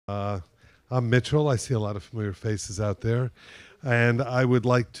I'm Mitchell. I see a lot of familiar faces out there. And I would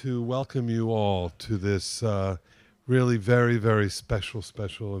like to welcome you all to this really very, very special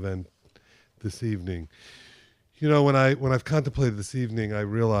event this evening. You know, when I've contemplated this evening, I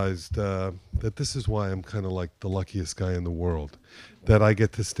realized that this is why I'm kind of like the luckiest guy in the world, that I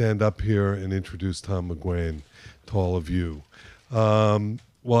get to stand up here and introduce Tom McGuane to all of you. While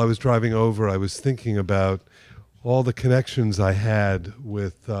I was driving over, I was thinking about all the connections I had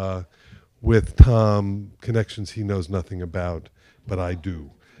with Tom, connections he knows nothing about, but I do.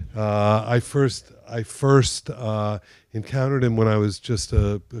 I first encountered him when I was just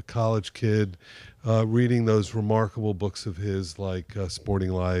a college kid, reading those remarkable books of his like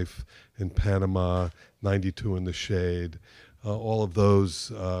Sporting Life and Panama, 92 in the Shade, all of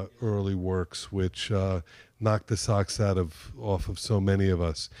those early works which knocked the socks off of so many of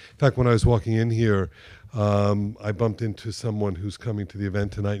us. In fact, when I was walking in here, I bumped into someone who's coming to the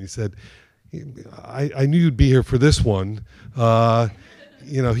event tonight, and he said, I knew you'd be here for this one.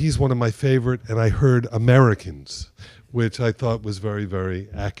 He's one of my favorite, and I heard Americans, which I thought was very, very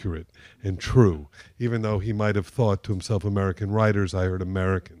accurate and true. Even though he might have thought to himself American writers, I heard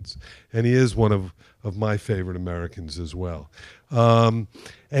Americans. And he is one of my favorite Americans as well. And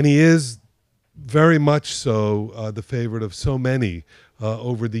he is very much so the favorite of so many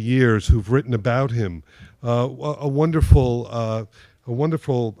over the years who've written about him. A wonderful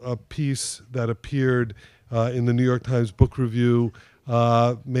piece that appeared in the New York Times Book Review,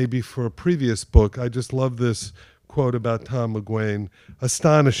 maybe for a previous book. I just love this quote about Tom McGuane.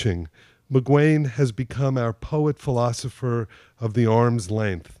 Astonishing. McGuane has become our poet-philosopher of the arm's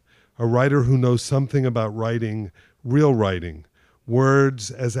length, a writer who knows something about writing, real writing,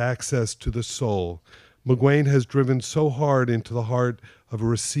 words as access to the soul. McGuane has driven so hard into the heart of a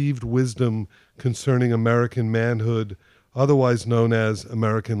received wisdom concerning American manhood, otherwise known as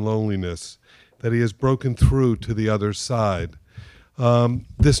American loneliness, that he has broken through to the other side.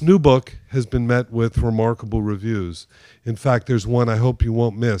 This new book has been met with remarkable reviews. In fact, there's one I hope you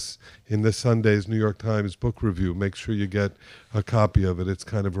won't miss in this Sunday's New York Times Book Review. Make sure you get a copy of it. It's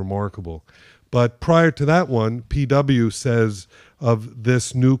kind of remarkable. But prior to that one, PW says of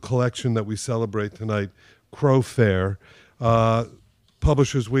this new collection that we celebrate tonight, Crow Fair,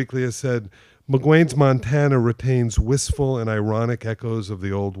 Publishers Weekly has said, McGuane's Montana retains wistful and ironic echoes of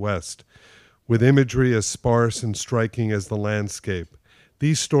the Old West, with imagery as sparse and striking as the landscape.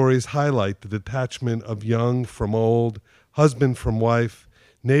 These stories highlight the detachment of young from old, husband from wife,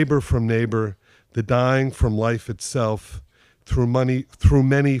 neighbor from neighbor, the dying from life itself, through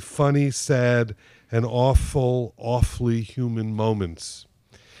many funny, sad, and awfully human moments.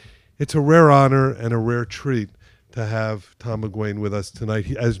 It's a rare honor and a rare treat to have Tom McGuane with us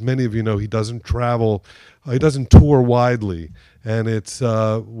tonight. As many of you know, he doesn't travel, he doesn't tour widely, and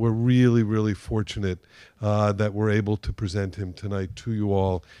we're really, really fortunate that we're able to present him tonight to you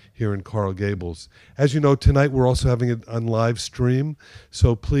all here in Coral Gables. As you know, tonight we're also having it on live stream,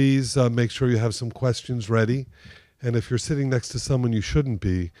 so please make sure you have some questions ready. And if you're sitting next to someone you shouldn't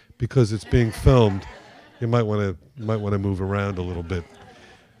be, because it's being filmed, you might want to move around a little bit.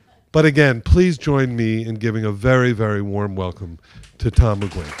 But again, please join me in giving a very, very warm welcome to Tom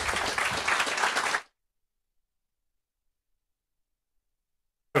McGuane.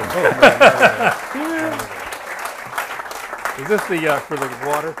 Is this the for the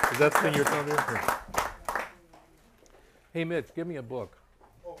water? Is that the thing you're talking about? Hey, Mitch, give me a book.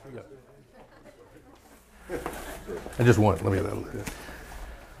 I just want. Let me get that.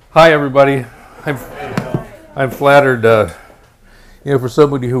 Hi, everybody. I'm flattered. For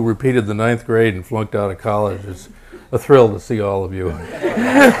somebody who repeated the 9th grade and flunked out of college, it's a thrill to see all of you.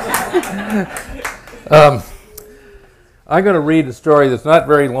 I'm going to read a story that's not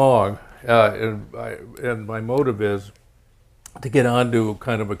very long, and my motive is to get onto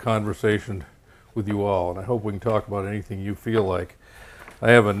kind of a conversation with you all, and I hope we can talk about anything you feel like. I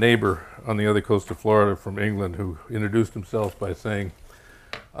have a neighbor on the other coast of Florida from England who introduced himself by saying,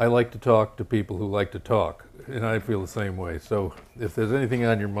 I like to talk to people who like to talk, and I feel the same way. So if there's anything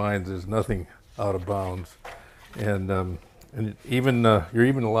on your minds, there's nothing out of bounds, and even you're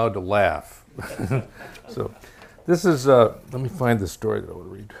even allowed to laugh. So this is, let me find this story that I want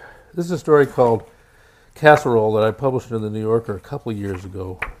to read. This is a story called Casserole that I published in the New Yorker a couple of years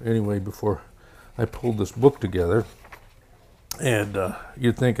ago, anyway, before I pulled this book together. And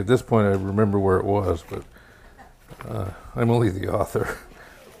you'd think at this point I'd remember where it was, but I'm only the author.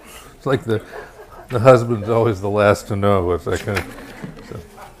 It's like the husband's always the last to know. It's that kind of.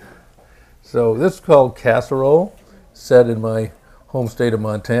 So this is called Casserole, set in my home state of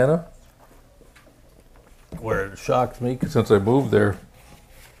Montana, where it shocked me since I moved there.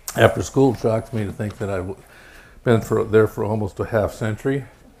 After school, it shocks me to think that I've been there for almost a half century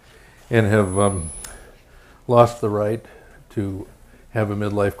and have lost the right to have a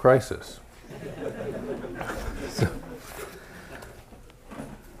midlife crisis. So,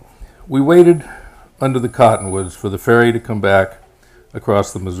 we waited under the cottonwoods for the ferry to come back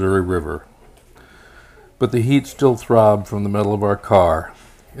across the Missouri River. But the heat still throbbed from the metal of our car,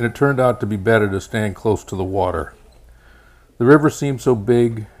 and it turned out to be better to stand close to the water. The river seemed so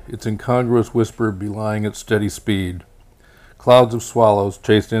big, its incongruous whisper belying its steady speed. Clouds of swallows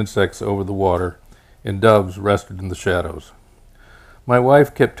chased insects over the water, and doves rested in the shadows. My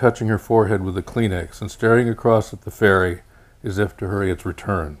wife kept touching her forehead with a Kleenex and staring across at the ferry as if to hurry its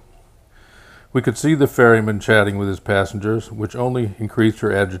return. We could see the ferryman chatting with his passengers, which only increased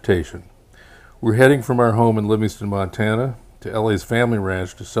her agitation. We're heading from our home in Livingston, Montana, to Ellie's family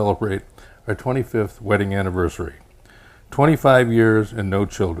ranch to celebrate our 25th wedding anniversary. 25 years and no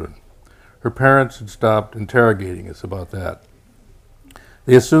children. Her parents had stopped interrogating us about that.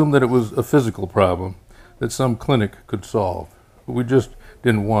 They assumed that it was a physical problem that some clinic could solve. But we just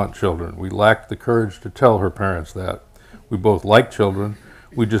didn't want children. We lacked the courage to tell her parents that. We both liked children,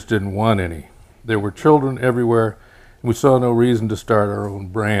 we just didn't want any. There were children everywhere, and we saw no reason to start our own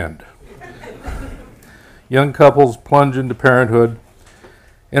brand. Young couples plunge into parenthood,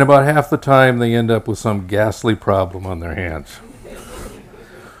 and about half the time they end up with some ghastly problem on their hands.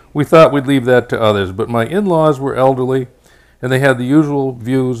 We thought we'd leave that to others, but my in-laws were elderly, and they had the usual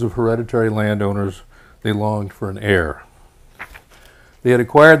views of hereditary landowners. They longed for an heir. They had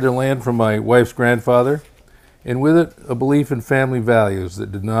acquired their land from my wife's grandfather, and with it a belief in family values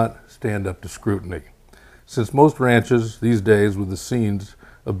that did not stand up to scrutiny, since most ranches these days were the scenes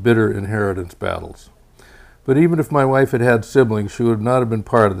of bitter inheritance battles. But even if my wife had had siblings, she would not have been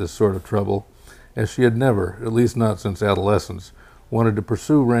part of this sort of trouble, as she had never, at least not since adolescence, wanted to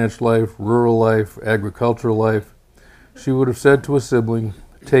pursue ranch life, rural life, agricultural life. She would have said to a sibling,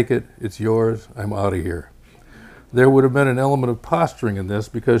 "Take it, it's yours, I'm out of here." There would have been an element of posturing in this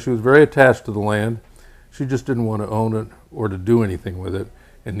because she was very attached to the land. She just didn't want to own it or to do anything with it,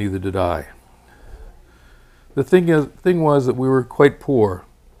 and neither did I. The thing was that we were quite poor.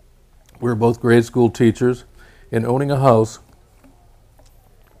 We were both grade school teachers, and owning a house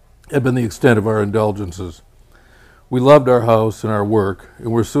had been the extent of our indulgences. We loved our house and our work,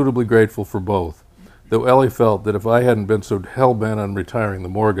 and were suitably grateful for both, though Ellie felt that if I hadn't been so hell-bent on retiring the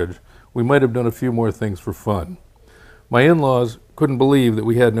mortgage, we might have done a few more things for fun. My in-laws couldn't believe that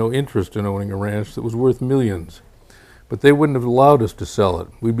we had no interest in owning a ranch that was worth millions, but they wouldn't have allowed us to sell it.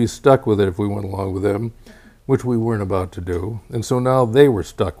 We'd be stuck with it if we went along with them, which we weren't about to do, and so now they were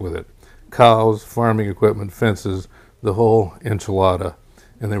stuck with it. Cows, farming equipment, fences, the whole enchilada,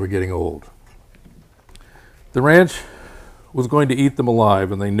 and they were getting old. The ranch was going to eat them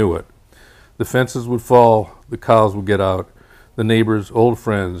alive, and they knew it. The fences would fall, the cows would get out, the neighbors, old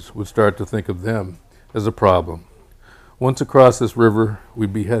friends, would start to think of them as a problem. Once across this river,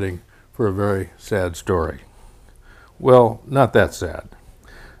 we'd be heading for a very sad story. Well, not that sad.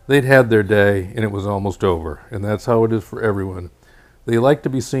 They'd had their day, and it was almost over, and that's how it is for everyone. They like to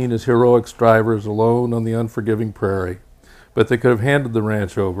be seen as heroic strivers alone on the unforgiving prairie, but they could have handed the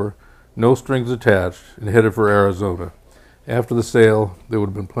ranch over, no strings attached, and headed for Arizona. After the sale, there would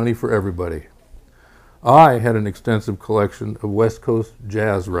have been plenty for everybody. I had an extensive collection of West Coast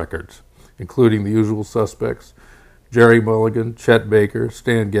jazz records, including the usual suspects, Jerry Mulligan, Chet Baker,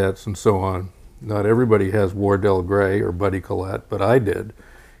 Stan Getz, and so on. Not everybody has Wardell Gray or Buddy Collette, but I did.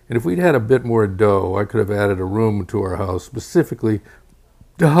 And if we'd had a bit more dough, I could have added a room to our house specifically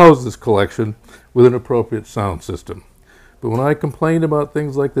to house this collection with an appropriate sound system. But when I complained about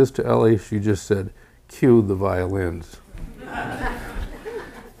things like this to Ellie, she just said, "Cue the violins."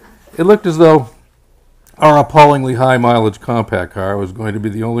 It looked as though our appallingly high-mileage compact car was going to be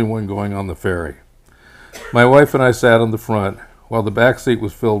the only one going on the ferry. My wife and I sat on the front, while the back seat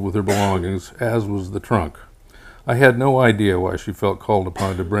was filled with her belongings, as was the trunk. I had no idea why she felt called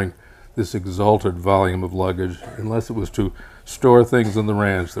upon to bring this exalted volume of luggage, unless it was to store things on the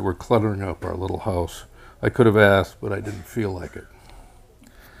ranch that were cluttering up our little house. I could have asked, but I didn't feel like it.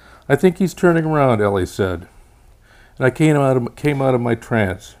 "I think he's turning around," Ellie said, and I came out of my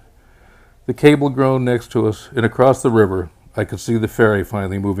trance. The cable groaned next to us, and across the river I could see the ferry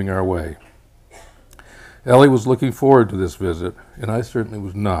finally moving our way. Ellie was looking forward to this visit, and I certainly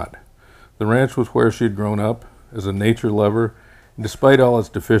was not. The ranch was where she had grown up as a nature lover, and despite all its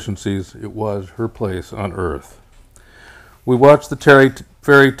deficiencies, it was her place on earth. We watched the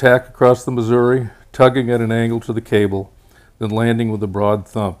ferry tack across the Missouri, tugging at an angle to the cable, then landing with a broad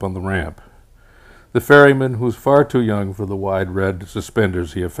thump on the ramp. The ferryman, who was far too young for the wide red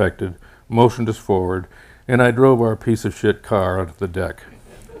suspenders he affected, motioned us forward, and I drove our piece of shit car onto the deck.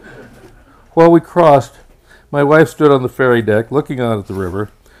 While we crossed, my wife stood on the ferry deck, looking out at the river,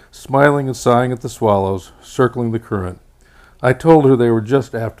 smiling and sighing at the swallows circling the current. I told her they were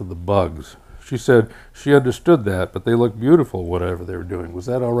just after the bugs. She said she understood that, but they looked beautiful, whatever they were doing. Was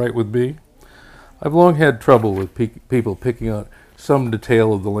that all right with me? I've long had trouble with people picking out some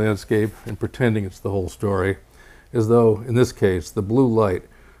detail of the landscape and pretending it's the whole story, as though, in this case, the blue light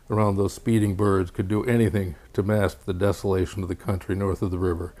around those speeding birds could do anything to mask the desolation of the country north of the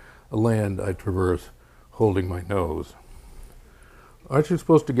river, a land I traverse holding my nose. Aren't you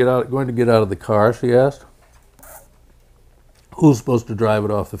going to get out of the car, she asked. Who's supposed to drive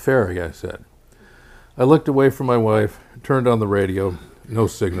it off the ferry, I said. I looked away from my wife, turned on the radio, no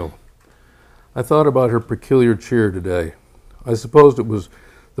signal. I thought about her peculiar cheer today. I supposed it was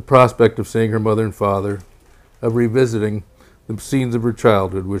the prospect of seeing her mother and father, of revisiting the scenes of her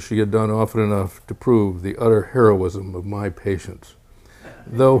childhood, which she had done often enough to prove the utter heroism of my patience.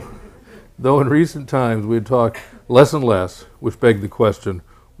 Though in recent times we had talked less and less, which begged the question,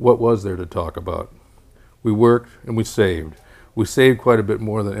 what was there to talk about? We worked and we saved. We saved quite a bit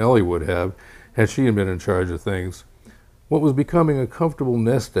more than Ellie would have had she been in charge of things. What was becoming a comfortable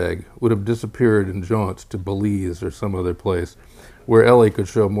nest egg would have disappeared in jaunts to Belize or some other place where Ellie could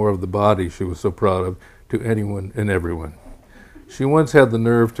show more of the body she was so proud of to anyone and everyone. She once had the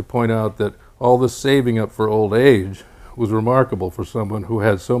nerve to point out that all this saving up for old age was remarkable for someone who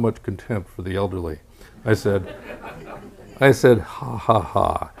had so much contempt for the elderly. I said, ha ha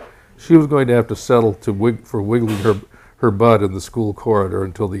ha. She was going to have to settle for wiggling her butt in the school corridor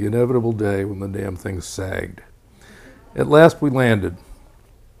until the inevitable day when the damn thing sagged. At last we landed,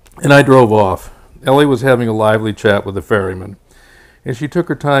 and I drove off. Ellie was having a lively chat with the ferryman, and she took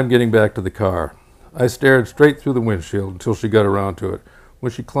her time getting back to the car. I stared straight through the windshield until she got around to it.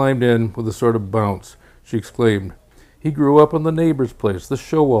 When she climbed in with a sort of bounce, she exclaimed, "He grew up on the neighbor's place, the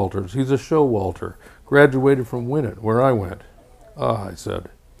Showalters. He's a Showalter. Graduated from Winnet, where I went." "Ah," I said.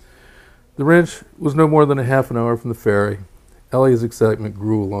 The ranch was no more than a half an hour from the ferry. Ellie's excitement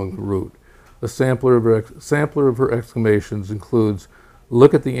grew along the route. A sampler of her exclamations includes,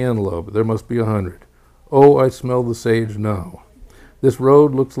 "Look at the antelope, there must be 100. Oh, I smell the sage now. This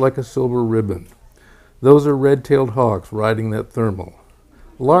road looks like a silver ribbon. Those are red-tailed hawks riding that thermal.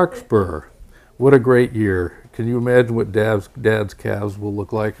 Larkspur, what a great year. Can you imagine what Dad's calves will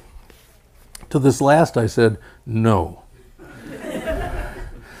look like?" To this last I said, "No."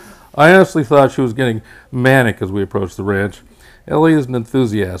 I honestly thought she was getting manic as we approached the ranch. Ellie is an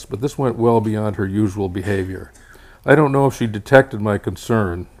enthusiast, but this went well beyond her usual behavior. I don't know if she detected my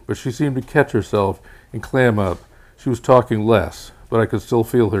concern, but she seemed to catch herself and clam up. She was talking less, but I could still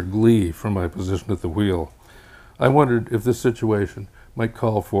feel her glee from my position at the wheel. I wondered if this situation might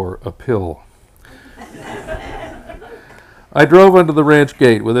call for a pill. I drove under the ranch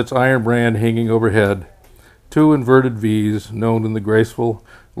gate with its iron brand hanging overhead, two inverted V's known in the graceful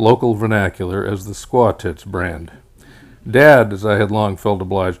local vernacular as the Squaw Tits brand. Dad, as I had long felt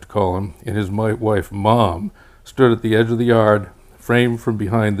obliged to call him, and his wife, Mom, stood at the edge of the yard, framed from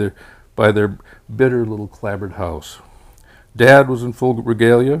behind by their bitter little clapboard house. Dad was in full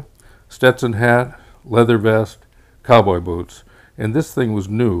regalia, Stetson hat, leather vest, cowboy boots, and this thing was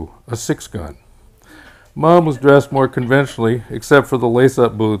new, a 6-gun. Mom was dressed more conventionally, except for the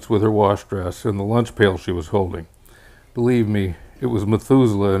lace-up boots with her wash dress and the lunch pail she was holding. Believe me, it was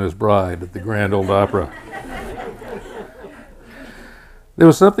Methuselah and his bride at the Grand Ole Opera. There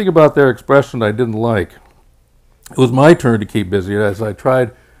was something about their expression I didn't like. It was my turn to keep busy as I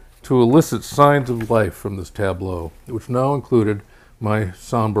tried to elicit signs of life from this tableau, which now included my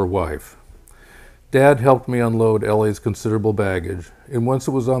somber wife. Dad helped me unload Ellie's considerable baggage, and once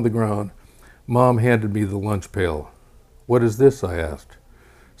it was on the ground, Mom handed me the lunch pail. "What is this?" I asked.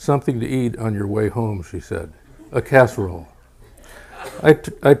 "Something to eat on your way home," she said. "A casserole."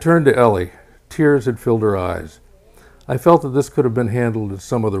 I turned to Ellie. Tears had filled her eyes. I felt that this could have been handled in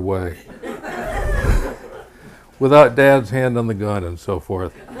some other way, without Dad's hand on the gun and so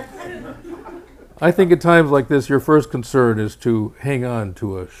forth. I think at times like this, your first concern is to hang on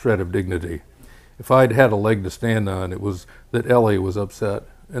to a shred of dignity. If I'd had a leg to stand on, it was that Ellie was upset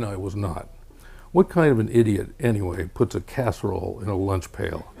and I was not. What kind of an idiot, anyway, puts a casserole in a lunch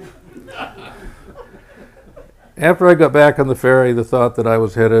pail? After I got back on the ferry, the thought that I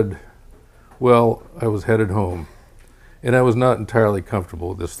was headed home. And I was not entirely comfortable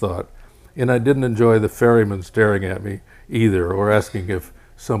with this thought. And I didn't enjoy the ferryman staring at me either, or asking if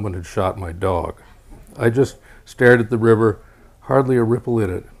someone had shot my dog. I just stared at the river, hardly a ripple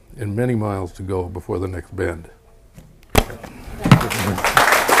in it, and many miles to go before the next bend.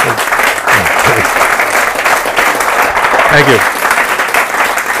 Thank you.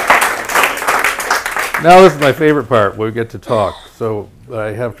 Now this is my favorite part, where we get to talk. So I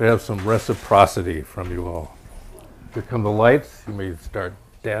have to have some reciprocity from you all. Here come the lights. You may start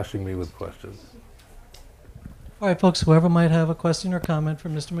dashing me with questions. All right, folks, whoever might have a question or comment for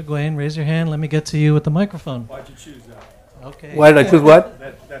Mr. McGuane, raise your hand. Let me get to you with the microphone. Why'd you choose that? Okay. Why did I choose what?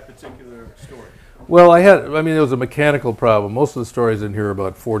 That particular story. Well, there was a mechanical problem. Most of the stories in here are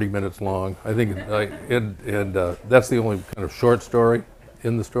about 40 minutes long. I think, that's the only kind of short story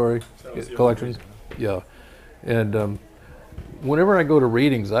in the story collection. Yeah, and whenever I go to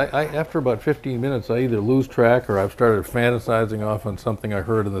readings, I after about 15 minutes, I either lose track or I've started fantasizing off on something I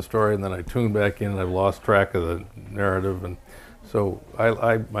heard in the story, and then I tune back in and I've lost track of the narrative. And so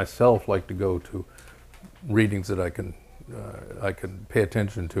I myself like to go to readings that I can pay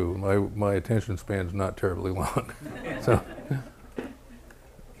attention to. My attention span is not terribly long. So,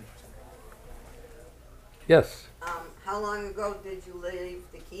 yes. How long ago did you leave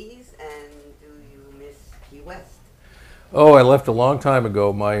the Keys, and do you miss Key West? Oh, I left a long time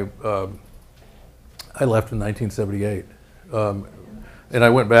ago. I left in 1978, and I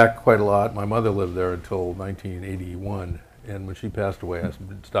went back quite a lot. My mother lived there until 1981, and when she passed away, I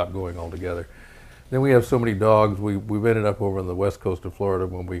stopped going altogether. Then we have so many dogs. We've ended up over on the west coast of Florida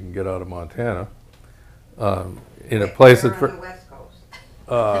when we can get out of Montana, in a place that's on the West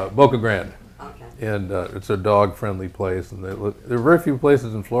Coast. Boca Grande. Okay. And it's a dog-friendly place, and there are very few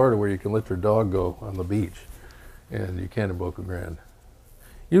places in Florida where you can let your dog go on the beach, and you can in Boca Grande.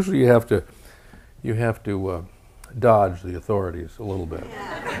 Usually, you have to dodge the authorities a little bit.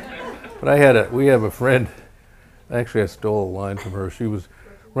 Yeah. But we have a friend. Actually, I stole a line from her. She was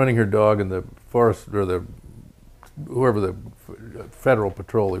running her dog in the forest, or whoever the federal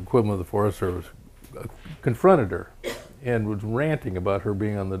patrol, the equivalent of the Forest Service, confronted her and was ranting about her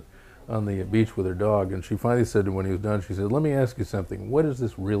being on the beach with her dog. And she finally said to him when he was done, she said, "Let me ask you something. What is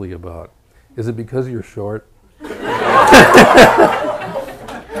this really about? Is it because you're short?"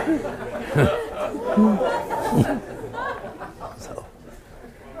 So.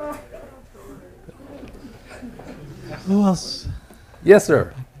 Who else? Yes,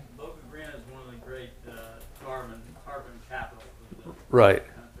 sir. Boca Grande is one of the great carbon capitals of the Right.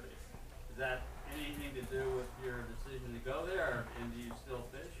 country. Is that anything to do with your decision to go there, and do you still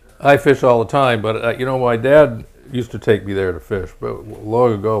fish? Or? I fish all the time, but my dad used to take me there to fish. But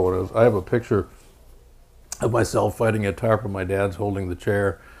long ago, I have a picture of myself fighting a tarpon. My dad's holding the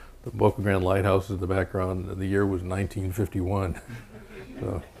chair. The Boca Grande Lighthouse is in the background. The year was 1951.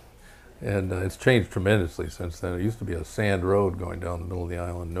 So, and it's changed tremendously since then. It used to be a sand road going down the middle of the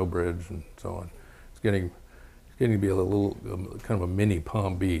island, no bridge and so on. It's getting to be a little kind of a mini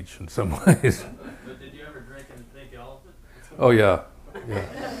Palm Beach in some ways. But did you ever drink in the Pink Elephant? Oh yeah.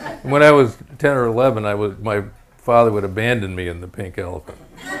 When I was 10 or 11, my father would abandon me in the Pink Elephant.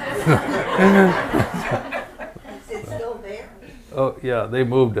 Is it still there? Oh yeah, they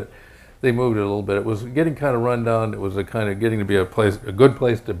moved it. They moved it a little bit. It was getting kind of run down. It was getting to be a good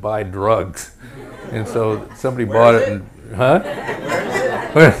place to buy drugs, and so somebody bought it. And, huh?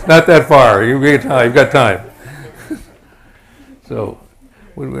 Well, not that far. You've got time. So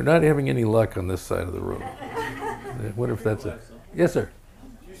we're not having any luck on this side of the room. What if that's a? Yes, sir.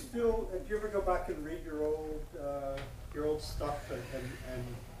 Do you ever go back and read your old stuff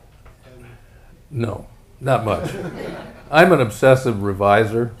and No, not much. I'm an obsessive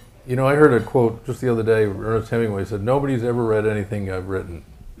reviser. I heard a quote just the other day. Ernest Hemingway said, "Nobody's ever read anything I've written,"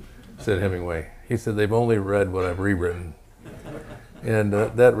 said Hemingway. He said, "They've only read what I've rewritten." And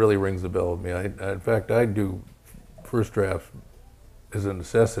that really rings a bell with me. In fact, I do first drafts as a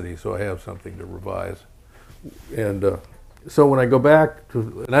necessity, so I have something to revise. And so when I go back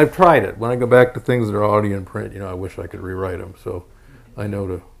to, and I've tried it, when I go back to things that are already in print, I wish I could rewrite them. So I know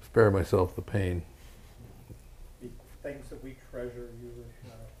to spare myself the pain. the things that we treasure, you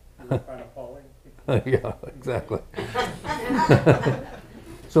would find appalling? Yeah, exactly.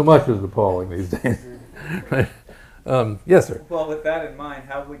 So much is appalling these days. Right? Yes, sir. Well, with that in mind,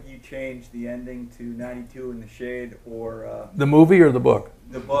 how would you change the ending to 92 in the Shade, or The movie or the book?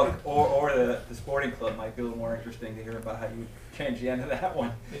 the book, or the Sporting Club? Might be a little more interesting to hear about how you change the end of that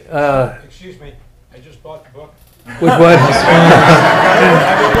one. Excuse me, I just bought the book. Which one? I've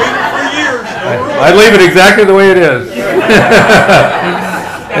been waiting for years. I leave it exactly the way it is.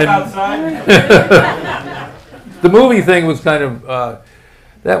 Step outside. The movie thing was kind of,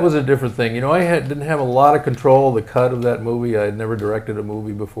 that was a different thing. Didn't have a lot of control of the cut of that movie. I had never directed a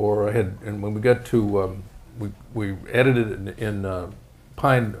movie before. And when we got to, we edited it in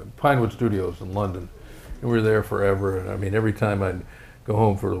Pinewood Studios in London, and we were there forever. And I mean, every time I'd go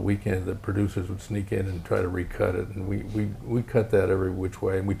home for the weekend, the producers would sneak in and try to recut it, and we cut that every which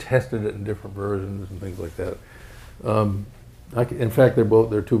way, and we tested it in different versions and things like that. In fact,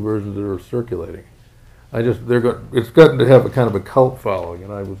 they're two versions that are circulating. It's gotten to have a kind of a cult following,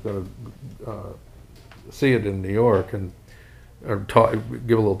 and I was going to see it in New York and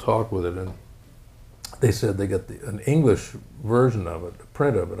give a little talk with it, and they said they got an English version of it, a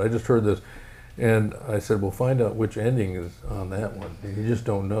print of it. I just heard this, and I said, "Well, find out which ending is on that one." And you just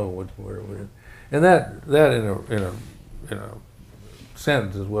don't know where it is. And that in a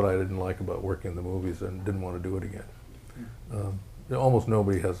sentence is what I didn't like about working in the movies, and didn't want to do it again. Almost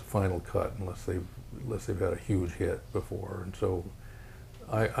nobody has a final cut unless they've had a huge hit before, and so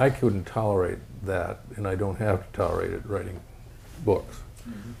I couldn't tolerate that, and I don't have to tolerate it writing books.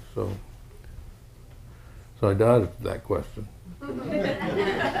 So I dodged that question.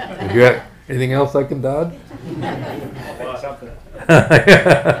 Have you got anything else I can dodge? Something.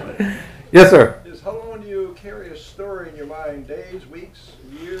 Yes, sir. Is how long do you carry a story in your mind? Days, weeks,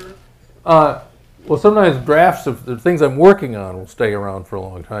 a year? Well, sometimes drafts of the things I'm working on will stay around for a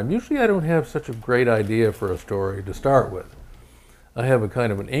long time. Usually I don't have such a great idea for a story to start with. I have a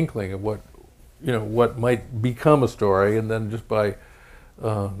kind of an inkling of what might become a story, and then just by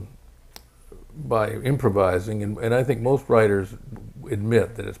improvising, and I think most writers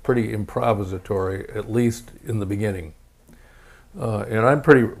admit that it's pretty improvisatory, at least in the beginning. And I'm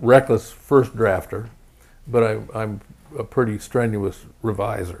pretty reckless first drafter, but I'm a pretty strenuous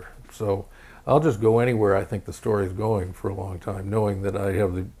reviser. So I'll just go anywhere I think the story is going for a long time, knowing that I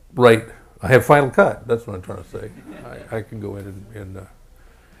have final cut. That's what I'm trying to say. I can go in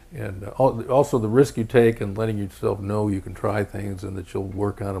and also the risk you take and letting yourself know you can try things and that you'll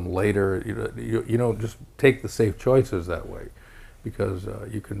work on them later. You don't just take the safe choices that way, because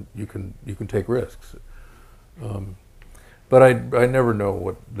you can take risks. But I never know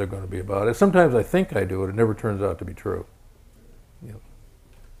what they're going to be about. Sometimes I think I do it. It never turns out to be true.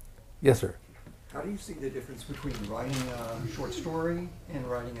 Yes, sir. How do you see the difference between writing a short story and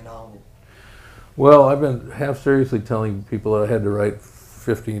writing a novel? Well, I've been half seriously telling people that I had to write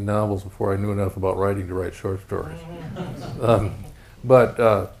 15 novels before I knew enough about writing to write short stories. But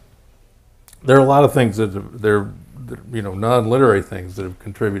there are a lot of things they're non-literary things that have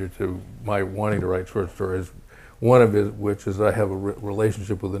contributed to my wanting to write short stories. One of which is I have a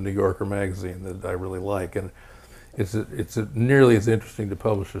relationship with a New Yorker magazine that I really like, and it's nearly as interesting to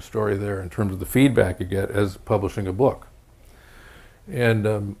publish a story there in terms of the feedback you get as publishing a book.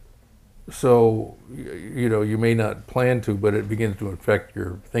 And so, you may not plan to, but it begins to affect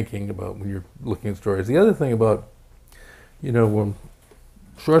your thinking about when you're looking at stories. The other thing about, when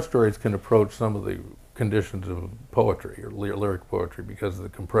short stories can approach some of the conditions of poetry or lyric poetry because of the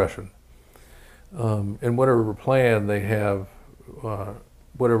compression. And whatever plan they have,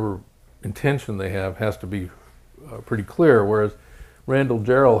 whatever intention they have has to be pretty clear, whereas Randall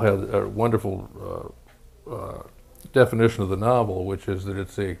Jarrell has a wonderful definition of the novel, which is that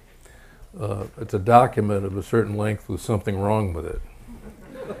it's a document of a certain length with something wrong with it.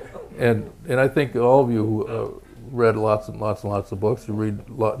 And I think all of you who read lots and lots and lots of books, you read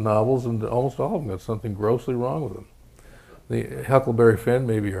novels, and almost all of them got something grossly wrong with them. The Huckleberry Finn,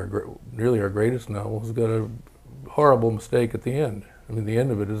 maybe nearly our greatest novel, has got a horrible mistake at the end. I mean, the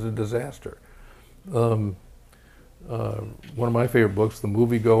end of it is a disaster. One of my favorite books, The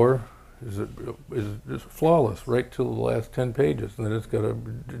Moviegoer, is just flawless right till the last 10 pages, and then it's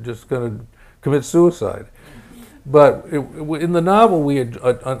just going to commit suicide. But in the novel, we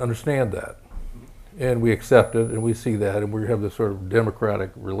understand that, and we accept it, and we see that, and we have this sort of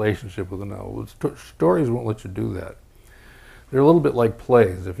democratic relationship with the novel. Stories won't let you do that. They're a little bit like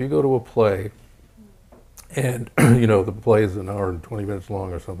plays. If you go to a play, and the play is an hour and 20 minutes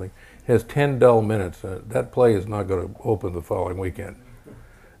long or something, has 10 dull minutes, that play is not going to open the following weekend.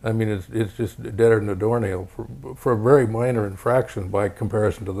 I mean, it's just deader than a doornail for a very minor infraction by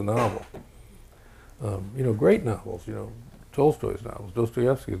comparison to the novel. Great novels, Tolstoy's novels,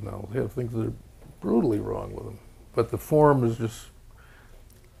 Dostoevsky's novels, they have things that are brutally wrong with them. But the form is just,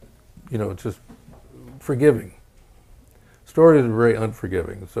 it's just forgiving. Stories are very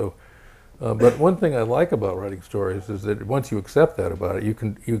unforgiving. So, but one thing I like about writing stories is that once you accept that about it, you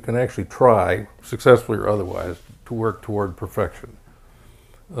can actually try, successfully or otherwise, to work toward perfection.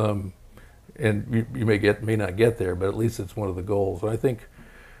 And you may not get there, but at least it's one of the goals. And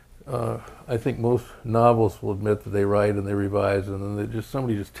I think most novelists will admit that they write and they revise, and then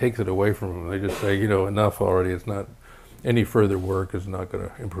somebody just takes it away from them. They just say, enough already. It's not any further work is not going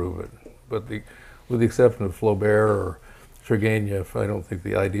to improve it. But with the exception of Flaubert or Turgenev, I don't think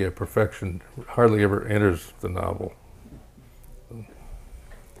the idea of perfection hardly ever enters the novel.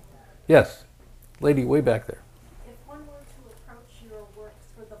 Yes, lady way back there. If one were to approach your works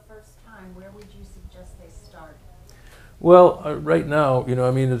for the first time, where would you suggest they start? Well, right now, you know,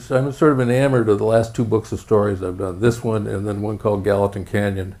 I mean, I'm sort of enamored of the last two books of stories I've done. This one and then one called Gallatin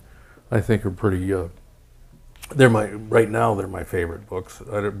Canyon, I think are pretty. Right now they're my favorite books.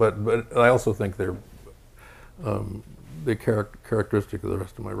 But I also think they're characteristic of the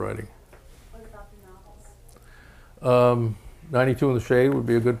rest of my writing. What about the novels? 92 in the Shade would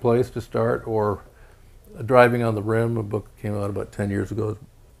be a good place to start, or Driving on the Rim, a book that came out about 10 years ago.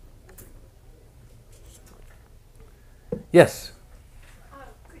 Yes?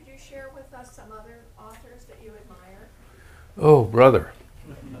 Could you share with us some other authors that you admire? Oh, brother.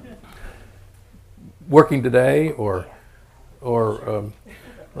 Working today, or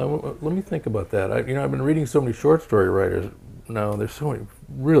let me think about that. I've been reading so many short story writers now. There's so many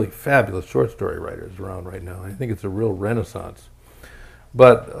really fabulous short story writers around right now. I think it's a real renaissance.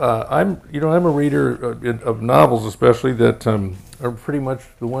 But I'm a reader of novels, especially that are pretty much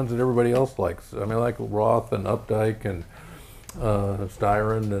the ones that everybody else likes. I mean, I like Roth and Updike and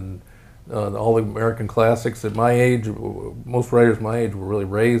Styron and all the American classics. At my age, most writers my age were really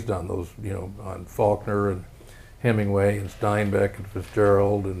raised on those, on Faulkner and Hemingway and Steinbeck and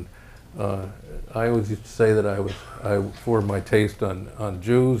Fitzgerald. And I always used to say that I formed my taste on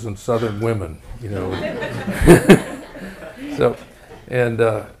Jews and Southern women, So, and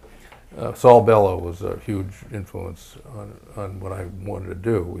Saul Bellow was a huge influence on what I wanted to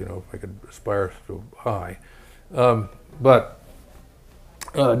do, if I could aspire so high. But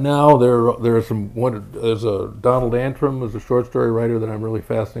now there's a Donald Antrim is a short story writer that I'm really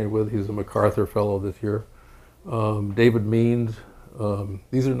fascinated with. He's a MacArthur Fellow this year. David Means.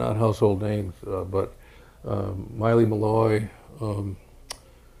 These are not household names, but Miley Malloy.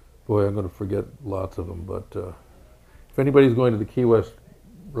 Boy, I'm going to forget lots of them. But if anybody's going to the Key West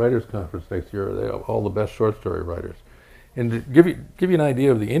Writers Conference next year, they have all the best short story writers. And to give you an idea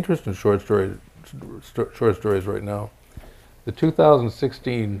of the interest in short stories right now, the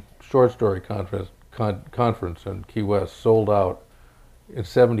 2016 short story conference in Key West sold out in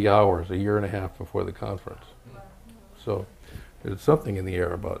 70 hours, a year and a half before the conference. So there's something in the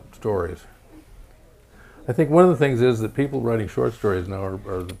air about stories. I think one of the things is that people writing short stories now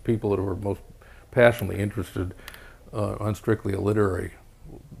are the people that are most passionately interested on strictly a literary.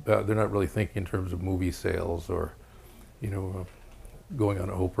 They're not really thinking in terms of movie sales or, going on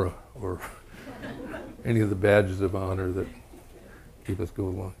Oprah or any of the badges of honor that keep us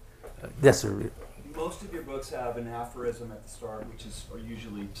going along. Yes, sir. Most of your books have an aphorism at the start, which are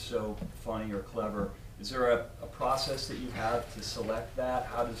usually so funny or clever. Is there a process that you have to select that?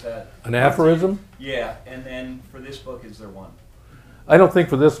 How does that... An aphorism? Yeah, and then for this book, is there one? I don't think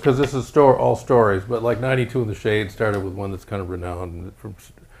for this, because this is all stories, but like 92 in the Shade started with one that's kind of renowned.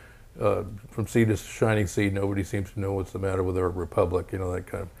 From Sea to Shining Sea, nobody seems to know what's the matter with our republic. That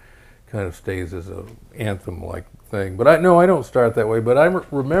kind of stays as an anthem-like thing. But I don't start that way. But I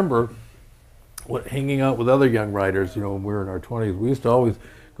remember hanging out with other young writers. When we were in our 20s, we used to always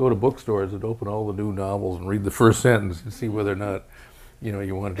go to bookstores and open all the new novels and read the first sentence and see whether or not,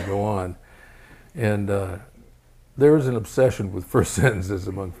 you wanted to go on. And there is an obsession with first sentences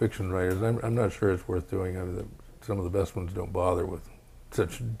among fiction writers. I'm not sure it's worth doing. I mean, some of the best ones don't bother with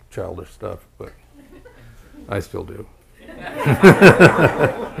such childish stuff, but I still do.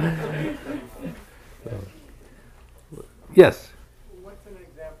 Yes? What's an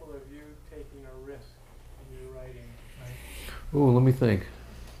example of you taking a risk in your writing? Oh, let me think.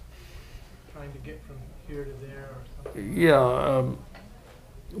 Trying to get from here to there or something? Yeah.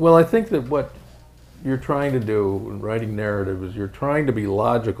 Well, I think that what you're trying to do in writing narrative is you're trying to be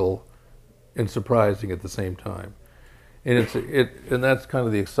logical and surprising at the same time. And and that's kind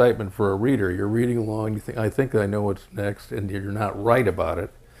of the excitement for a reader. You're reading along, you think, I think I know what's next, and you're not right about it,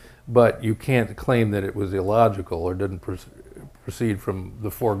 but you can't claim that it was illogical or didn't proceed from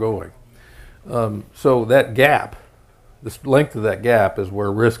the foregoing. So that gap, the length of that gap is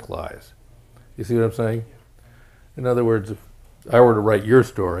where risk lies. You see what I'm saying? In other words, if I were to write your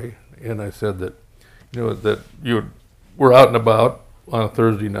story, and I said that, that you were out and about on a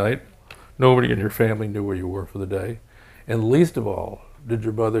Thursday night, nobody in your family knew where you were for the day, and least of all did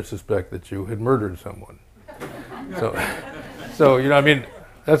your mother suspect that you had murdered someone. So I mean,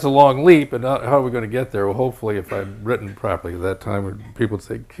 that's a long leap, and how are we going to get there? Well, hopefully, if I'd written properly at that time, people would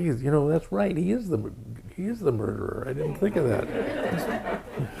say, "Geez, that's right. He is the murderer. I didn't think of that."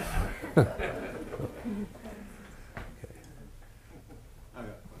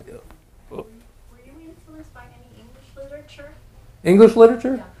 Were you influenced by any English literature English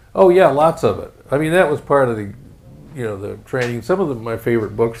literature? Yeah. Oh yeah, lots of it. I mean, that was part of the, the training. Some of my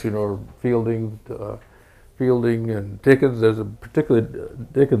favorite books, are Fielding and Dickens. There's a particular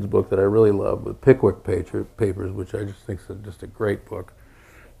Dickens book that I really love, with Pickwick Papers, which I just think is just a great book.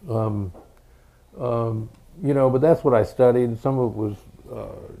 But that's what I studied. Some of it was,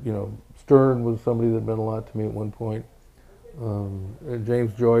 Stern was somebody that meant a lot to me at one point. And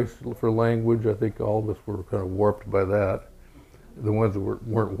James Joyce for language. I think all of us were kind of warped by that. The ones that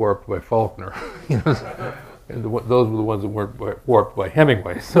weren't warped by Faulkner, and those were the ones that weren't warped by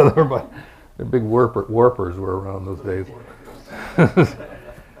Hemingway. So the big warpers were around those days.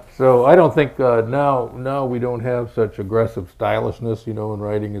 So I don't think now we don't have such aggressive stylishness, in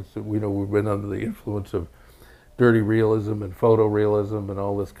writing. It's we've been under the influence of dirty realism and photorealism and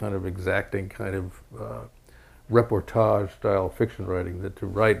all this kind of exacting kind of reportage style fiction writing, that to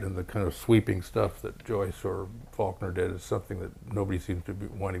write in the kind of sweeping stuff that Joyce or Faulkner did is something that nobody seems to be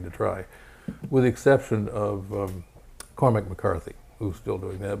wanting to try, with the exception of Cormac McCarthy, who's still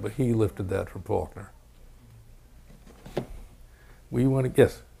doing that, but he lifted that from Faulkner.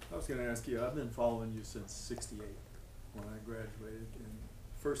 Yes? I was going to ask you, I've been following you since '68 when I graduated, and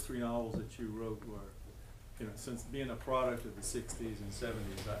the first 3 novels that you wrote were, since being a product of the '60s and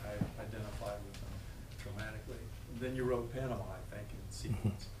 '70s, I identified with them dramatically. Then you wrote Panama, I think, in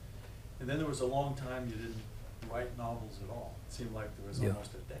sequence. And then there was a long time you didn't write novels at all. It seemed like there was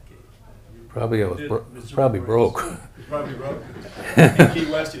almost a decade. Probably I was probably broke. You probably broke. In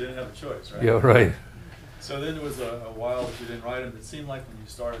Key West, you didn't have a choice, right? Yeah, right. So then there was a while that you didn't write them. It seemed like when you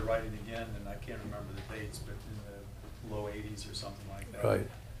started writing again, and I can't remember the dates, but in the low '80s or something like that. Right.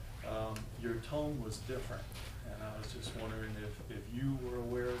 Your tone was different, and I was just wondering if you were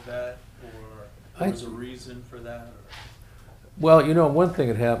aware of that, or there was a reason for that. Or? Well, one thing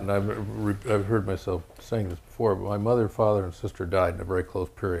that happened. I've heard myself saying this before, but my mother, father, and sister died in a very close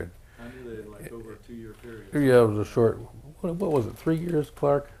period. I knew they had like over a 2-year period. Yeah, it was a short. What was it? 3 years,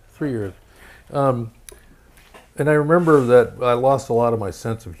 Clark? 3 years. And I remember that I lost a lot of my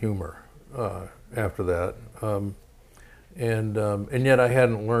sense of humor after that, and yet I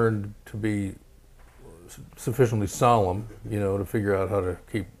hadn't learned to be sufficiently solemn, to figure out how to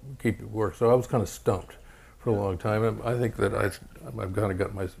keep it work. So I was kind of stumped for a long time. And I think that I've kind of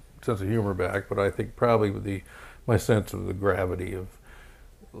got my sense of humor back, but I think probably with my sense of the gravity of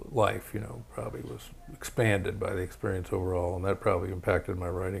life, probably was expanded by the experience overall, and that probably impacted my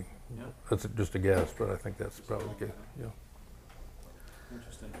writing. Yeah. That's just a guess, but I think that's probably the case. Yeah.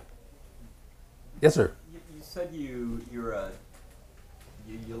 Interesting. Yes, sir. You said you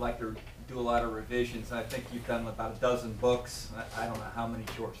like to do a lot of revisions. I think you've done about a dozen books. I don't know how many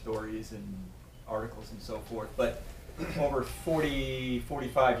short stories and articles and so forth, but over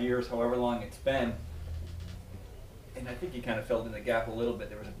 45 years, however long it's been, and I think you kind of filled in the gap a little bit.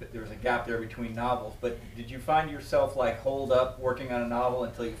 There was a gap there between novels, but did you find yourself like holed up working on a novel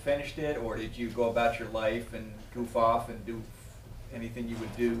until you finished it, or did you go about your life and goof off and do anything you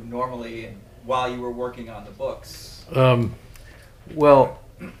would do normally and while you were working on the books? Well,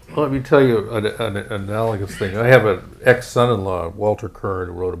 let me tell you an analogous thing. I have an ex-son-in-law, Walter Kern,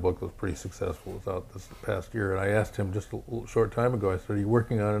 who wrote a book that was pretty successful. It was out this past year, and I asked him just a short time ago, I said, "Are you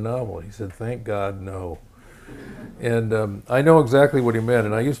working on a novel?" He said, "Thank God, no." And I know exactly what he meant,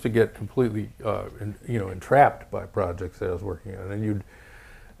 and I used to get completely, entrapped by projects that I was working on. And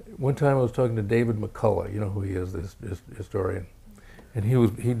one time I was talking to David McCullough, you know who he is, this historian, and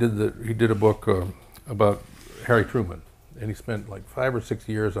he did a book about Harry Truman, and he spent like 5 or 6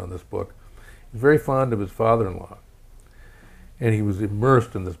 years on this book. He was very fond of his father-in-law, and he was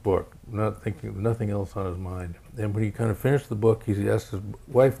immersed in this book, not thinking of nothing else on his mind. And when he kind of finished the book, he asked his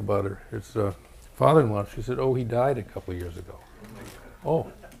wife about his father-in-law. She said, "Oh, he died a couple of years ago."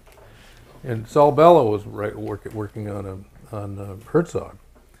 Oh, and Saul Bellow was working on Herzog,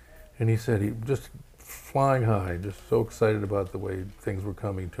 and he said he just flying high, just so excited about the way things were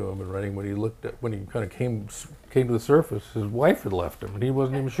coming to him and writing. When he kind of came to the surface, his wife had left him, and he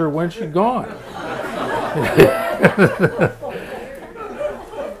wasn't even sure when she'd gone.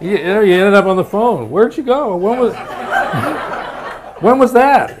 He ended up on the phone. "Where'd she go? When was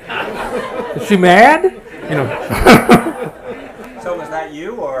that? Is she mad?" So was that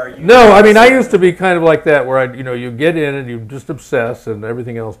you, or you? No, I mean, I used to be kind of like that, where you get in and you just obsess, and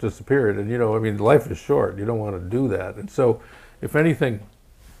everything else disappeared. And life is short. You don't want to do that. And so, if anything,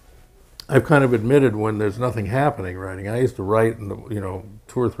 I've kind of admitted when there's nothing happening writing. I used to write in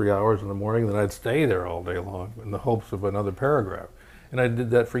 2 or 3 hours in the morning, then I'd stay there all day long in the hopes of another paragraph, and I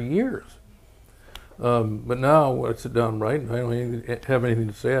did that for years. But now, when I sit down and write, and I don't have anything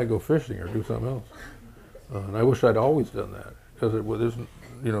to say, I go fishing or do something else. And I wish I'd always done that. because it isn't,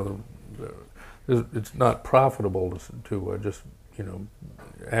 you know, it's not profitable to just, you know,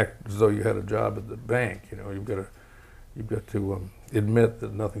 act as though you had a job at the bank. You know, you've got to admit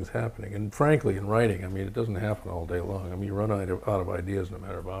that nothing's happening. And frankly, in writing, I mean, it doesn't happen all day long. I mean, you run out of ideas in a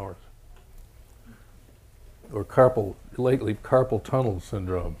matter of hours. Or carpal tunnel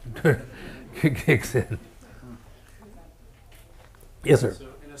syndrome kicks in. Yes, sir. So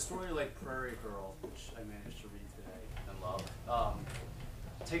in a story like Prairie Girl, which I managed to read today and love,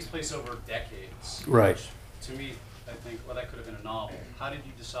 it takes place over decades. Right. Which, to me, I think, well, that could have been a novel. How did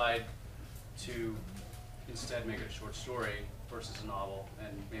you decide to instead make it a short story versus a novel?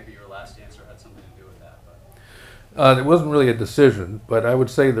 And maybe your last answer had something to do with that. But It wasn't really a decision, but I would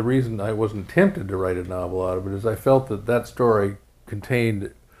say the reason I wasn't tempted to write a novel out of it is I felt that that story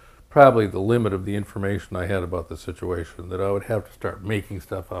contained probably the limit of the information I had about the situation, that I would have to start making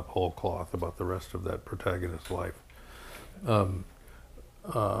stuff up whole cloth about the rest of that protagonist's life. And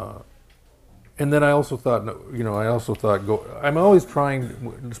then I also thought, you know, I'm always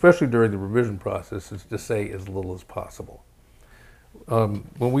trying, especially during the revision process, is to say as little as possible.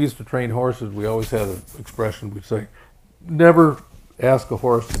 When we used to train horses, we always had an expression, we'd say, never ask a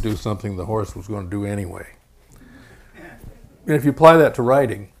horse to do something the horse was going to do anyway. And if you apply that to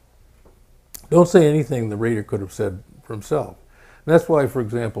writing, don't say anything the reader could have said for himself. And that's why, for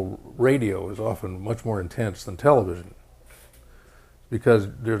example, radio is often much more intense than television, because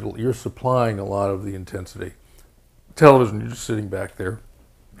you're supplying a lot of the intensity. Television, you're just sitting back there,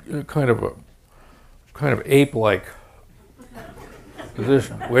 in a kind of ape-like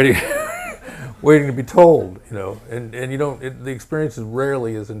position, waiting to be told, you know, and you don't. The experience is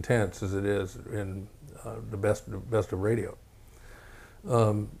rarely as intense as it is in the best of radio.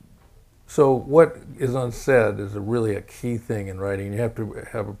 So what is unsaid is really a key thing in writing. You have to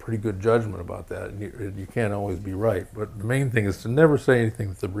have a pretty good judgment about that, and you can't always be right. But the main thing is to never say anything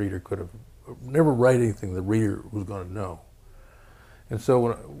that the reader could have, never write anything the reader was going to know. And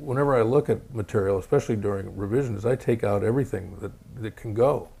so whenever I look at material, especially during revisions, I take out everything that can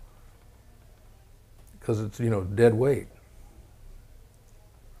go, because it's, you know, dead weight.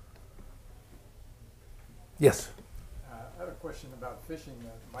 Yes? I have a question about fishing.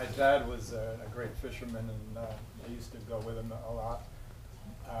 My dad was a great fisherman, and I used to go with him a lot.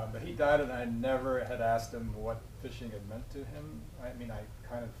 But he died, and I never had asked him what fishing had meant to him. I mean, I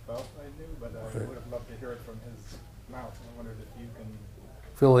kind of felt I knew, but I would have loved to hear it from his mouth. I wondered if you can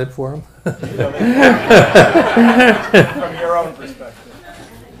fill it for him? From your own perspective.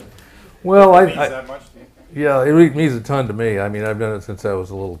 Well, it means that much to you? Yeah, it means a ton to me. I mean, I've done it since I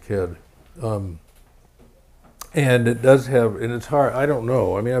was a little kid. And it does have, and it's hard, I don't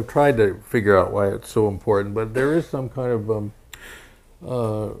know. I mean, I've tried to figure out why it's so important, but there is some kind of,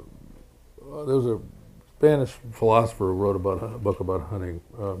 there was a Spanish philosopher who wrote about a book about hunting.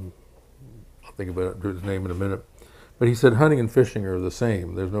 I'll think about his name in a minute. But he said hunting and fishing are the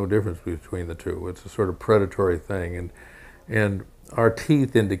same. There's no difference between the two. It's a sort of predatory thing. And our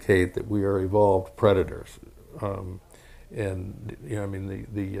teeth indicate that we are evolved predators. And, you know, I mean,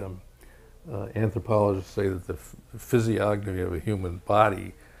 the anthropologists say that the physiognomy of a human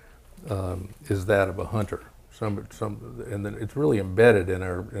body is that of a hunter. And then it's really embedded in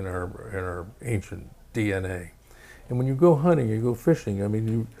our ancient DNA. And when you go hunting, you go fishing, I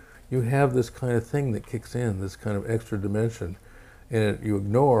mean, you have this kind of thing that kicks in, this kind of extra dimension, and you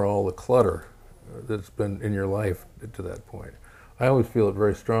ignore all the clutter that's been in your life to that point. I always feel it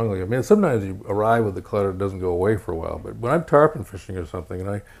very strongly. I mean, sometimes you arrive with the clutter, it doesn't go away for a while, but when I'm tarpon fishing or something,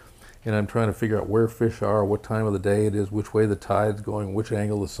 and I'm trying to figure out where fish are, what time of the day it is, which way the tide's going, which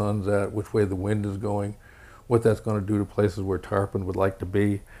angle the sun's at, which way the wind is going, what that's going to do to places where tarpon would like to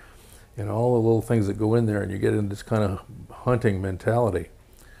be, and all the little things that go in there, and you get into this kind of hunting mentality.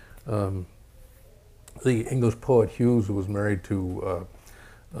 The English poet Hughes, who was married to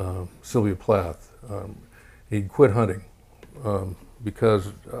Sylvia Plath, he quit hunting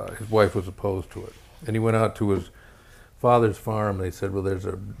because his wife was opposed to it. And he went out to his father's farm, and they said, well,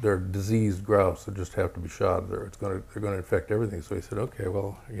 there are diseased grouse that just have to be shot. They're going to infect everything. So he said, okay,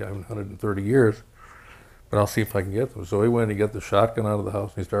 well, yeah, I haven't hunted in 30 years, but I'll see if I can get them. So he went and he got the shotgun out of the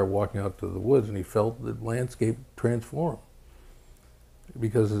house, and he started walking out to the woods, and he felt the landscape transform.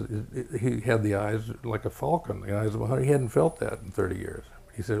 Because he had the eyes like a falcon, the eyes of a hunter. He hadn't felt that in 30 years.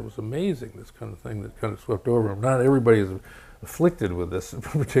 He said it was amazing, this kind of thing that kind of swept over him. Not everybody is afflicted with this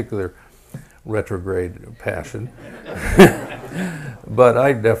particular retrograde passion, but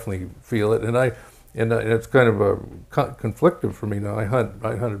I definitely feel it, and it's kind of a conflictive for me now. I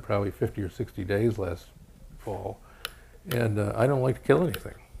hunted probably 50 or 60 days last fall, and I don't like to kill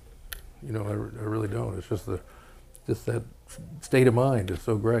anything. You know, I really don't. It's just that state of mind is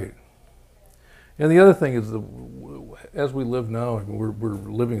so great. And the other thing is, as we live now, I mean, we're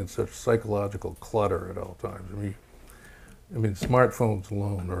living in such psychological clutter at all times. I mean, smartphones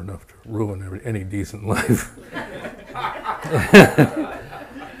alone are enough to ruin any decent life.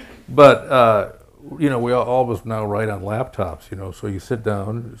 But you know, we all of us now write on laptops. You know, so you sit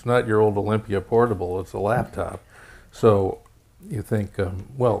down. It's not your old Olympia portable; it's a laptop. So you think,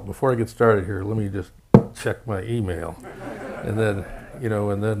 well, before I get started here, let me just check my email, and then you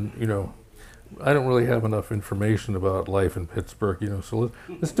know, I don't really have enough information about life in Pittsburgh. You know, so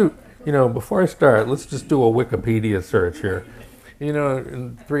let's do. You know, before I start, let's just do a Wikipedia search here. You know,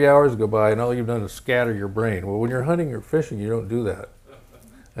 and 3 hours go by, and all you've done is scatter your brain. Well, when you're hunting or fishing, you don't do that.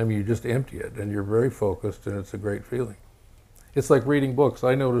 I mean, you just empty it, and you're very focused, and it's a great feeling. It's like reading books.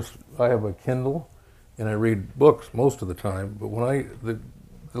 I notice I have a Kindle, and I read books most of the time, but when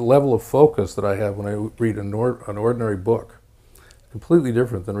the level of focus that I have when I read an ordinary book is completely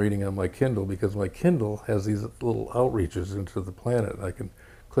different than reading on my Kindle, because my Kindle has these little outreaches into the planet, and I can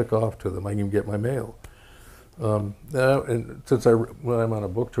click off to them. I can get my mail. And since when I'm on a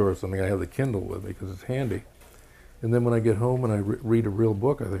book tour or something, I have the Kindle with me because it's handy. And then when I get home and I read a real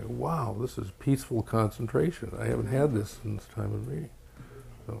book, I think, wow, this is peaceful concentration. I haven't had this in this time of reading.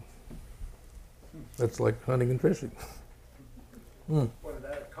 So that's like hunting and fishing. Wanted to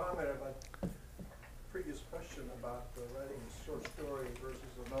add a comment about the previous question about writing a short story versus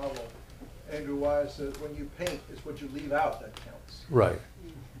a novel. Andrew Wise says when you paint, it's what you leave out that counts. Right.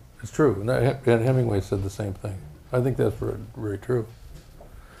 It's true. And Hemingway said the same thing. I think that's very, very true.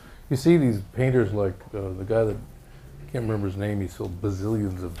 You see these painters like the guy that, I can't remember his name, he sold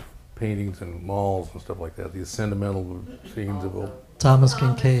bazillions of paintings in malls and stuff like that, these sentimental scenes of old. Thomas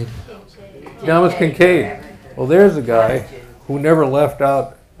Kincaid. Thomas Kincaid. Well, there's a guy who never left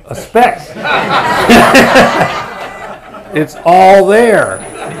out a speck. It's all there.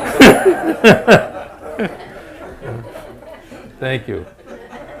 Thank you.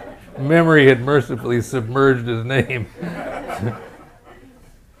 Memory had mercifully submerged his name. Going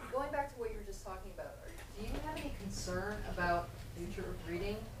back to what you were just talking about, do you have any concern about the future of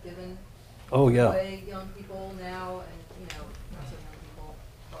reading, given the way young people now, and not so young people,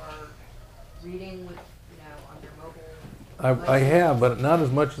 are reading with, on their mobile? I have, but not as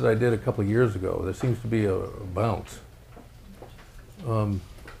much as I did a couple of years ago. There seems to be a bounce. And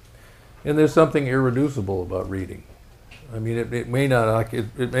there's something irreducible about reading. I mean, it may not,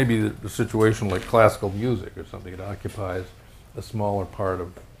 it may be the situation like classical music or something. It occupies a smaller part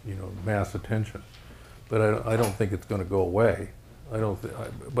of, mass attention. But I don't think it's going to go away.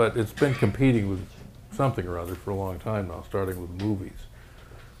 But it's been competing with something or other for a long time now, starting with movies,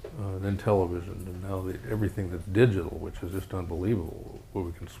 then television, and now everything that's digital, which is just unbelievable what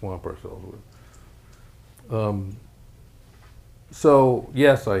we can swamp ourselves with. So,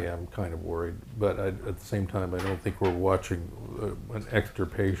 yes, I am kind of worried, but at the same time, I don't think we're watching an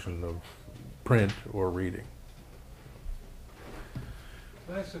extirpation of print or reading.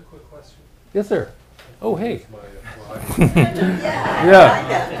 Can I ask a quick question? Yes, sir. Oh, hey.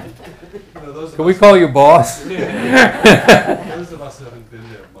 Yeah. Can we call you boss? Those of us who haven't been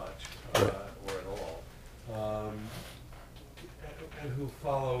there much, or at all, and who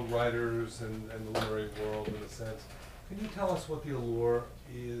follow writers and the literary world in a sense, can you tell us what the allure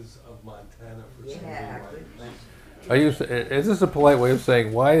is of Montana for so many writers? Is this a polite way of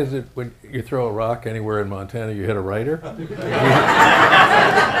saying, why is it when you throw a rock anywhere in Montana, you hit a writer? You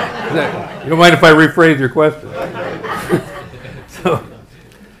don't mind if I rephrase your question?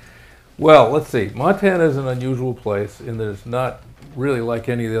 Well, let's see. Montana is an unusual place in that it's not really like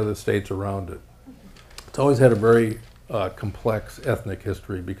any of the other states around it. It's always had a very complex ethnic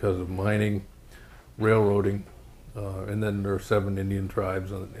history because of mining, railroading, and then there are 7 Indian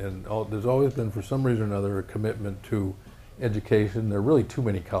tribes, and there's always been, for some reason or another, a commitment to education. There are really too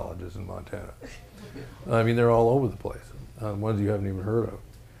many colleges in Montana. I mean, they're all over the place, ones you haven't even heard of.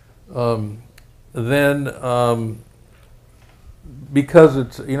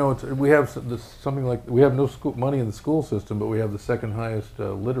 Because we have something like, we have no money in the school system, but we have the second highest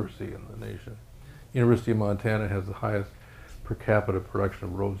literacy in the nation. University of Montana has the highest per capita production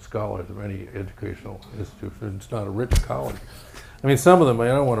of Rhodes Scholars of any educational institution. It's not a rich college. I mean, some of them, I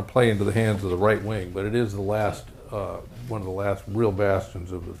don't want to play into the hands of the right wing, but it is the last, one of the last real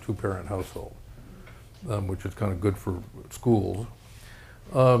bastions of the 2-parent household, which is kind of good for schools.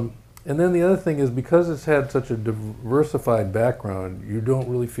 And then the other thing is, because it's had such a diversified background, you don't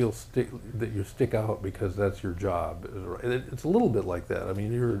really feel that you stick out because that's your job. It's a little bit like that. I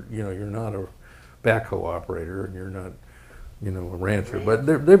mean, you're not a backhoe operator, and you're not, a rancher. But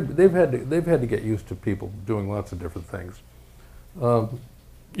they've had to get used to people doing lots of different things.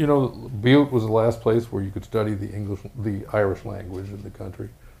 You know, Butte was the last place where you could study the Irish language in the country.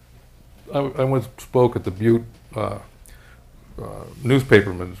 I once spoke at the Butte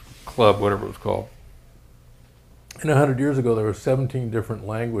Newspapermen's Club, whatever it was called. And 100 years ago, there were 17 different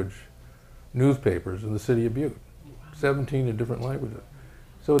language newspapers in the city of Butte. 17 in different languages.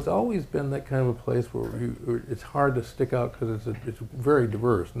 So it's always been that kind of a place where it's hard to stick out because it's very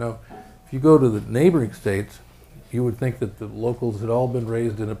diverse. Now, if you go to the neighboring states, you would think that the locals had all been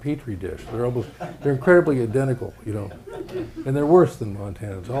raised in a petri dish. They're incredibly identical, you know, and they're worse than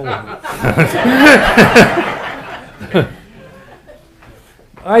Montanans, all of them.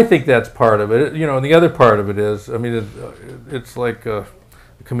 I think that's part of it, you know, and the other part of it is, I mean, it's like a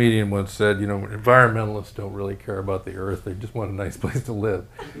comedian once said, you know, environmentalists don't really care about the earth; they just want a nice place to live,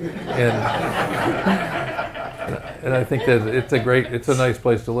 and I think that it's a nice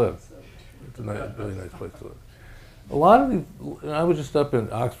place to live. It's a really nice place to live. A lot of these, I was just up in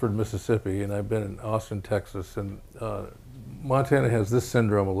Oxford, Mississippi, and I've been in Austin, Texas, and Montana has this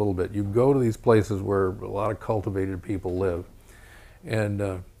syndrome a little bit. You go to these places where a lot of cultivated people live,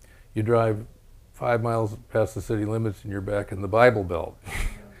 and you drive 5 miles past the city limits and you're back in the Bible Belt.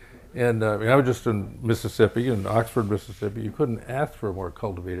 And I mean, I was just in Mississippi, in Oxford, Mississippi. You couldn't ask for a more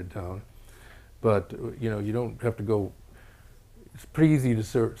cultivated town, but you know, you don't have to go. It's pretty easy to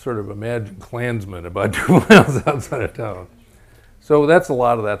sort of imagine Klansmen about 2 miles outside of town. So that's a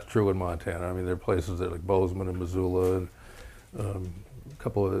lot of that's true in Montana. I mean, there are places that like Bozeman and Missoula, and a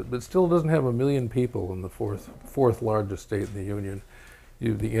couple of it, but still doesn't have 1 million people in the fourth largest state in the union.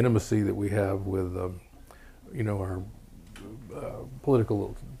 The intimacy that we have with, you know, our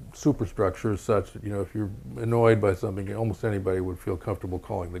political superstructure is such that, you know, if you're annoyed by something, almost anybody would feel comfortable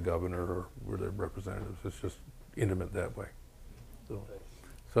calling the governor or their representatives. It's just intimate that way. So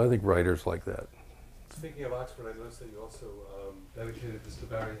I think writers like that. Speaking of Oxford, I noticed that you also dedicated this to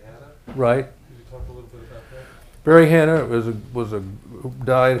Barry Hannah. Right. Could you talk a little bit about that? Barry Hannah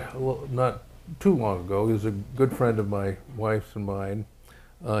died not too long ago. He was a good friend of my wife's and mine.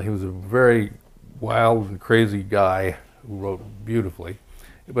 He was a very wild and crazy guy who wrote beautifully,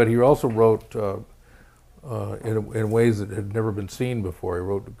 but he also wrote in ways that had never been seen before. He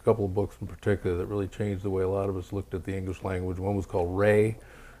wrote a couple of books in particular that really changed the way a lot of us looked at the English language. One was called Ray,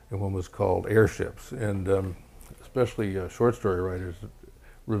 and one was called Airships, and especially short story writers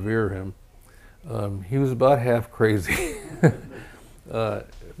revere him. He was about half crazy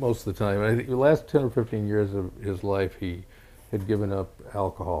most of the time. I think the last 10 or 15 years of his life, he had given up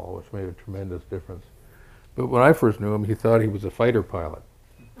alcohol, which made a tremendous difference. But when I first knew him, he thought he was a fighter pilot.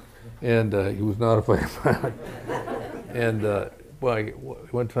 And he was not a fighter pilot. And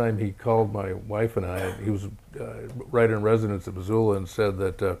one time he called my wife and I, he was writer in residence at Missoula, and said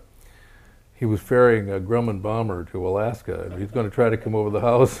that he was ferrying a Grumman bomber to Alaska, and he's going to try to come over the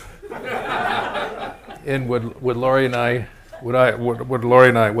house. And would Laurie and I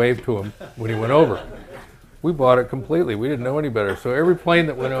wave to him when he went over? We bought it completely. We didn't know any better. So every plane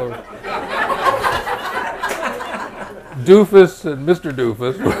that went over, Doofus and Mr.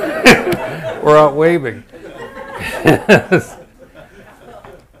 Doofus were out waving.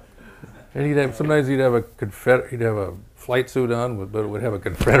 And sometimes he'd have a flight suit on, but it would have a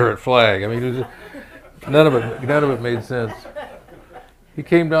Confederate flag. I mean, none of it made sense. He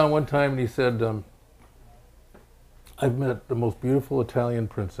came down one time and he said, "I've met the most beautiful Italian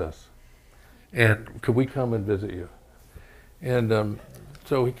princess, and could we come and visit you?" And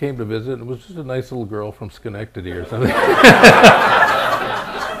so he came to visit, and it was just a nice little girl from Schenectady or something.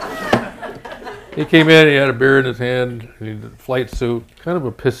 He came in, he had a beer in his hand, he had a flight suit, kind of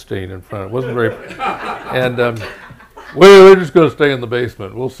a piss stain in front. It wasn't very... And we're just going to stay in the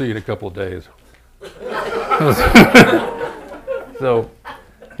basement. We'll see you in a couple of days. So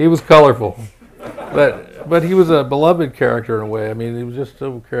he was colorful. But he was a beloved character in a way. I mean, he was just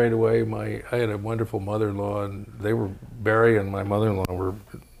so carried away. I had a wonderful mother-in-law, and Barry and my mother-in-law were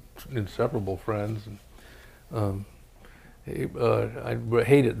inseparable friends. And, I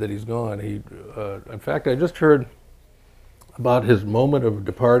hate it that he's gone. In fact, I just heard about his moment of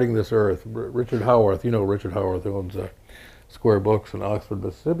departing this earth. Richard Howarth, you know Richard Howarth, who owns Square Books in Oxford,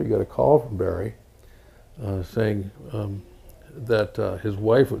 Mississippi, got a call from Barry saying that his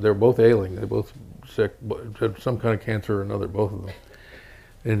wife, they're both ailing, they're both sick, had some kind of cancer or another, both of them.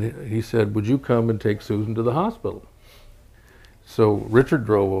 And he said, "Would you come and take Susan to the hospital?" So Richard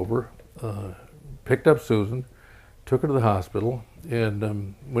drove over, picked up Susan, took her to the hospital,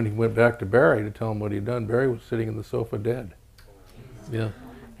 and when he went back to Barry to tell him what he'd done, Barry was sitting in the sofa dead. Yeah,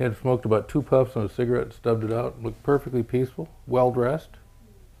 he had smoked about 2 puffs on a cigarette, stubbed it out, looked perfectly peaceful, well-dressed,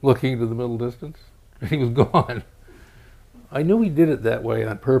 looking into the middle distance, and he was gone. I knew he did it that way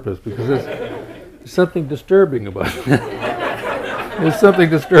on purpose because there's something disturbing about it. There's something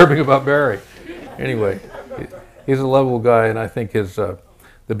disturbing about Barry. Anyway, he's a lovable guy, and I think his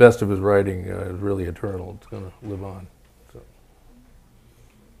the best of his writing is really eternal. It's going to live on. So.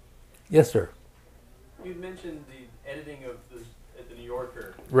 Yes, sir. You mentioned the editing of at the New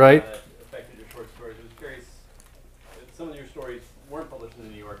Yorker. Right. That affected your short stories. I was curious. Some of your stories weren't published in the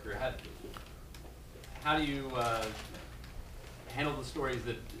New Yorker. How do you handle the stories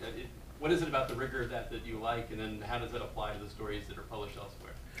that? What is it about the rigor of that you like, and then how does that apply to the stories that are published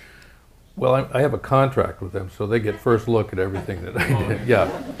elsewhere? Well, I have a contract with them, so they get first look at everything that I did.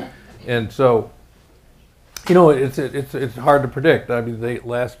 Yeah, and so, you know, it's hard to predict. I mean,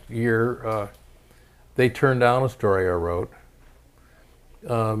 last year they turned down a story I wrote,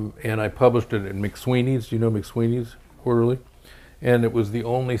 and I published it in McSweeney's. You know McSweeney's Quarterly, and it was the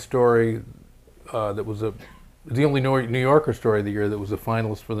only story that was the only New Yorker story of the year that was a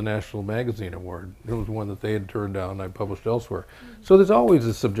finalist for the National Magazine Award. It was one that they had turned down and I published elsewhere. So there's always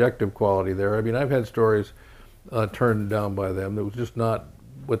a subjective quality there. I mean, I've had stories turned down by them that was just not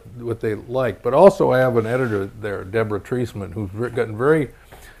what they liked. But also I have an editor there, Deborah Treisman, who's gotten very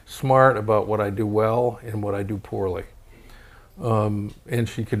smart about what I do well and what I do poorly. And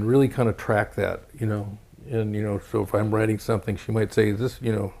she can really kind of track that, you know. And, you know, so if I'm writing something, she might say, is this,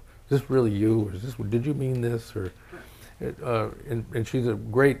 you know, is this really you, or is this, did you mean this, or, and she's a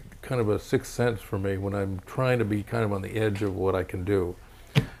great kind of a sixth sense for me when I'm trying to be kind of on the edge of what I can do.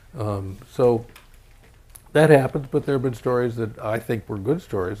 So that happens, but there have been stories that I think were good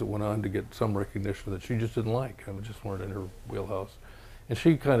stories that went on to get some recognition that she just didn't like. I mean, just weren't in her wheelhouse. And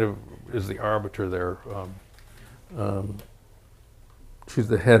she kind of is the arbiter there. She's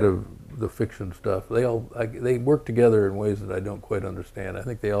the head of the fiction stuff. They work together in ways that I don't quite understand. I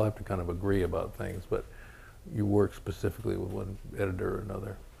think they all have to kind of agree about things, but you work specifically with one editor or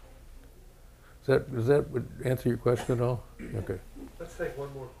another. Does that answer your question at all? Okay. Let's take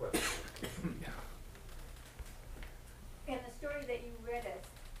one more question. In the story that you read us,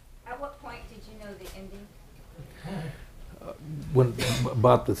 at what point did you know the ending?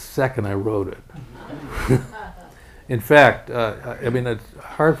 About the second I wrote it. In fact, I mean, it's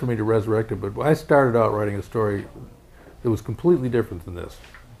hard for me to resurrect it, but I started out writing a story that was completely different than this,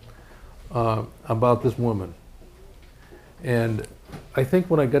 about this woman. And I think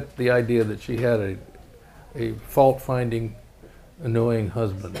when I got the idea that she had a fault-finding, annoying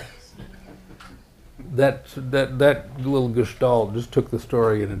husband, that little gestalt just took the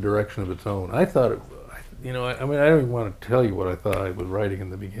story in a direction of its own. I thought, you know, I mean, I don't even want to tell you what I thought I was writing in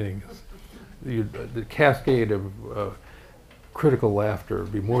the beginning. The cascade of critical laughter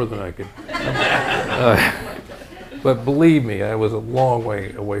would be more than I could. But believe me, I was a long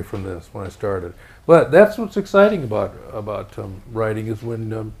way away from this when I started. But that's what's exciting about writing is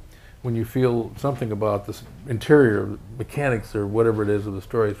when you feel something about this interior mechanics or whatever it is of the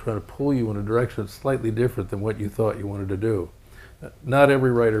story is trying to pull you in a direction that's slightly different than what you thought you wanted to do. Not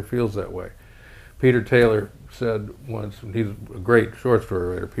every writer feels that way. Peter Taylor said once, and he's a great short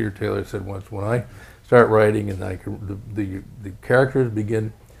story writer, Peter Taylor said once, when I start writing and the characters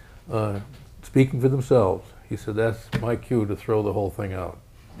begin speaking for themselves, he said, that's my cue to throw the whole thing out.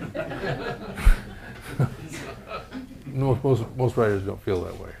 Most writers don't feel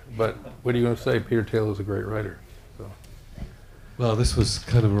that way. But what are you going to say? Peter Taylor's a great writer. So. Well, this was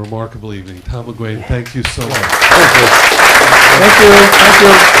kind of a remarkable evening. Tom McGuane, thank you so much. Thank you. Thank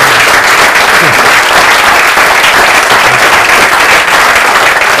you.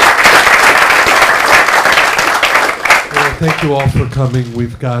 Thank you all for coming.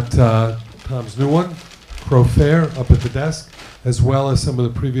 We've got Tom's new one, Crow Fair, up at the desk, as well as some of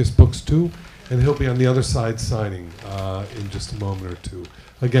the previous books too. And he'll be on the other side signing in just a moment or two.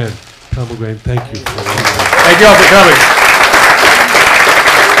 Again, Tom McGuane, thank you. Thank you all for coming.